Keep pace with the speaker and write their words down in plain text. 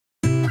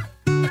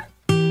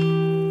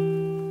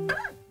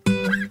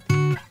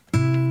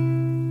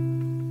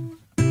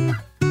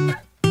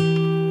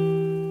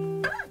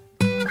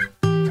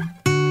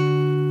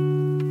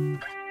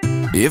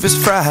If it's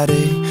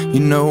Friday, you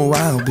know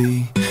I'll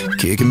be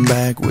kicking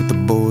back with the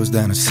boys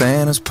down at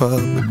Santa's pub.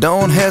 But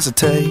don't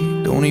hesitate,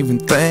 don't even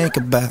think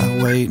about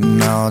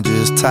waiting, I'll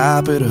just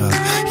type it up.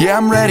 Yeah,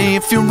 I'm ready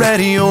if you're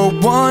ready, you're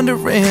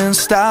wondering.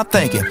 Stop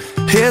thinking,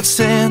 hit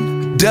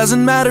send.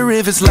 Doesn't matter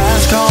if it's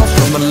last call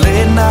from a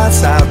late night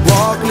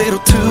sidewalk, little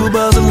too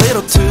buzzed, a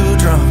little too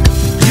drunk.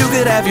 You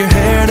could have your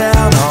hair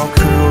down, all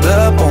curled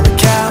up on the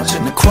couch,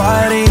 and the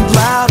quiet ain't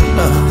loud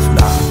enough.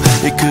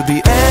 Nah, it could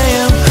be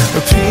AM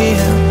or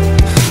PM,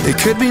 it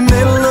could be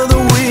middle of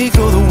the week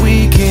or the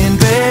weekend,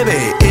 baby.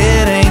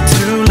 It ain't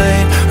too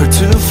late or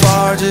too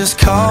far, just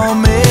call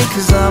me,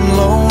 'cause I'm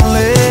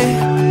lonely.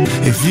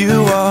 If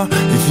you are,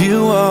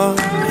 yeah.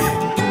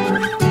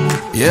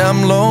 Yeah,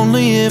 I'm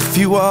lonely if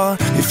you are,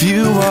 if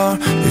you are,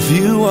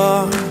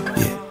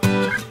 yeah.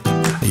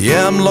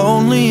 Yeah, I'm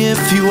lonely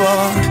if you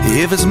are.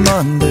 If it's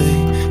Monday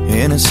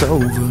and it's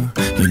over,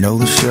 you know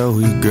the show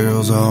you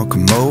girls all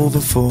come over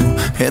for,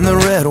 and the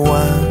red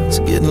wine's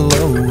getting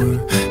lower,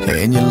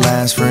 and your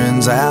last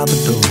friend's out the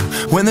door.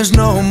 When there's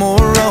no more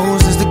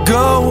roses to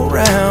go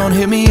around,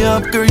 hit me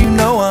up, girl, you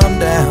know I'm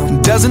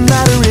down. Doesn't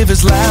matter if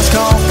it's last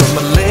call from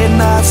a late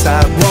night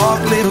sidewalk,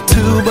 little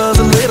too buzzed,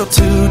 a little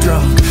too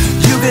drunk.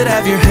 You could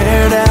have your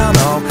hair down,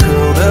 all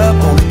curled up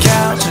on the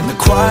couch, and the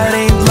quiet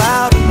ain't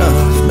loud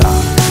enough.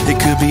 Nah, it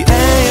could be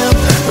AM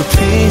or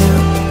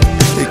PM,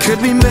 it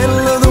could be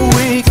middle of the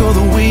week or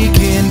the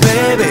weekend,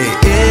 baby.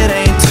 It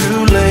ain't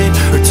too late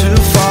or too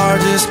far,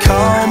 just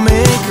call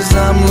me, 'cause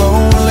I'm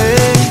lonely.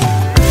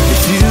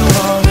 If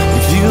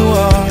you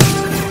are,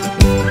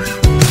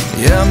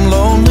 yeah, I'm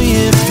lonely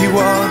if you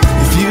are,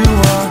 if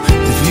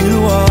you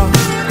are.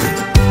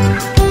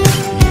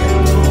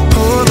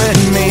 Oh, let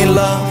me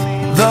love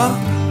the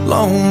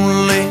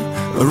lonely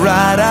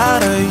right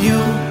out of you.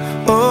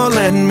 Oh,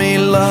 let me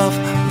love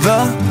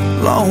the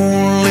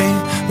lonely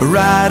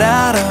right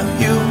out of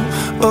you.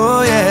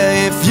 Oh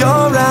yeah, if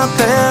you're out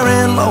there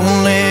and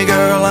lonely,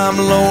 girl, I'm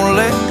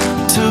lonely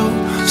too.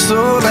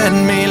 So let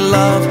me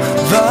love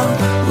the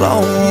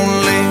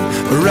lonely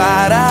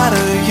right out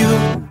of you.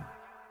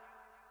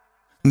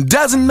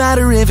 Doesn't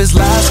matter if it's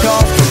last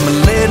call from a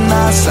late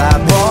night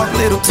sidewalk,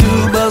 little too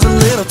buzzed, a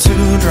little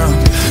too drunk.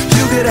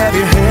 You could have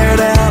your hair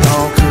down,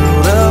 all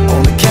curled up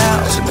on the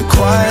couch, and the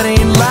quiet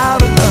ain't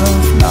loud enough.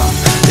 Nah,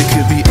 it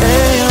could be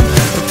AM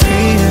or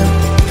PM,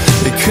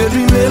 it could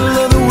be middle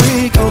of the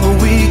week or the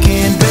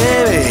weekend,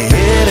 baby.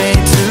 It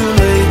ain't too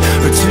late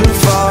or too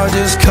far,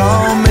 just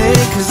call me,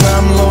 'cause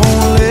I'm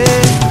lonely.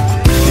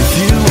 If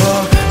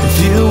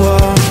you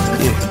are,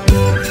 yeah.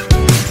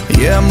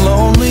 Yeah, I'm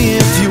lonely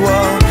if you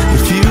are,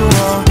 if you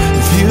are,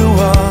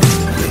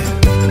 yeah.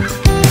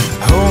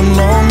 Oh, I'm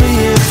lonely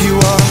if you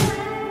are.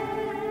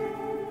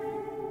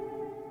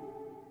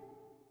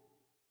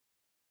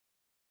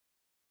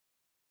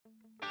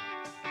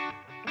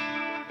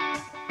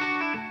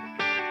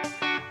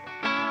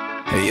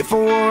 If I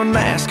were a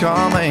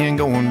NASCAR man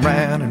going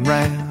round and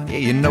round, yeah,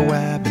 you know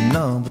I'd be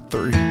number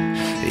 3.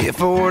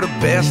 If I were the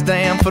best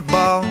damn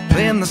football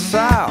in the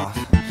South,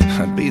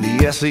 I'd be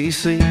the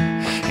SEC.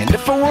 And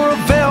if I were a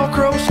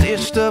Velcro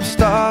stitched up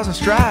stars and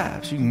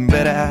stripes, you can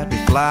bet I'd be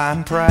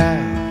flying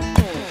proud,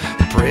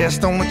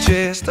 pressed on the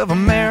chest of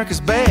America's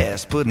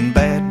best, putting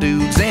bad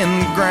dudes in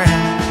the ground.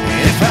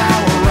 And if I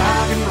were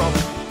rock and roll,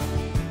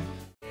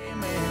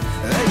 amen,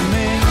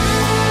 amen.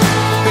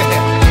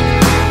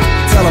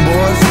 Tell 'em,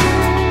 boys.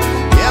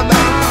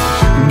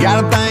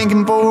 Got a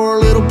thanking for a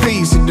little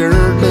piece of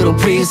dirt, little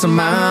piece of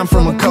mind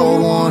from a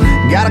cold one.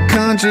 Got a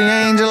country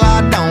angel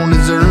I don't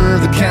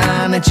deserve, the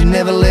kind that you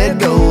never let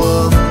go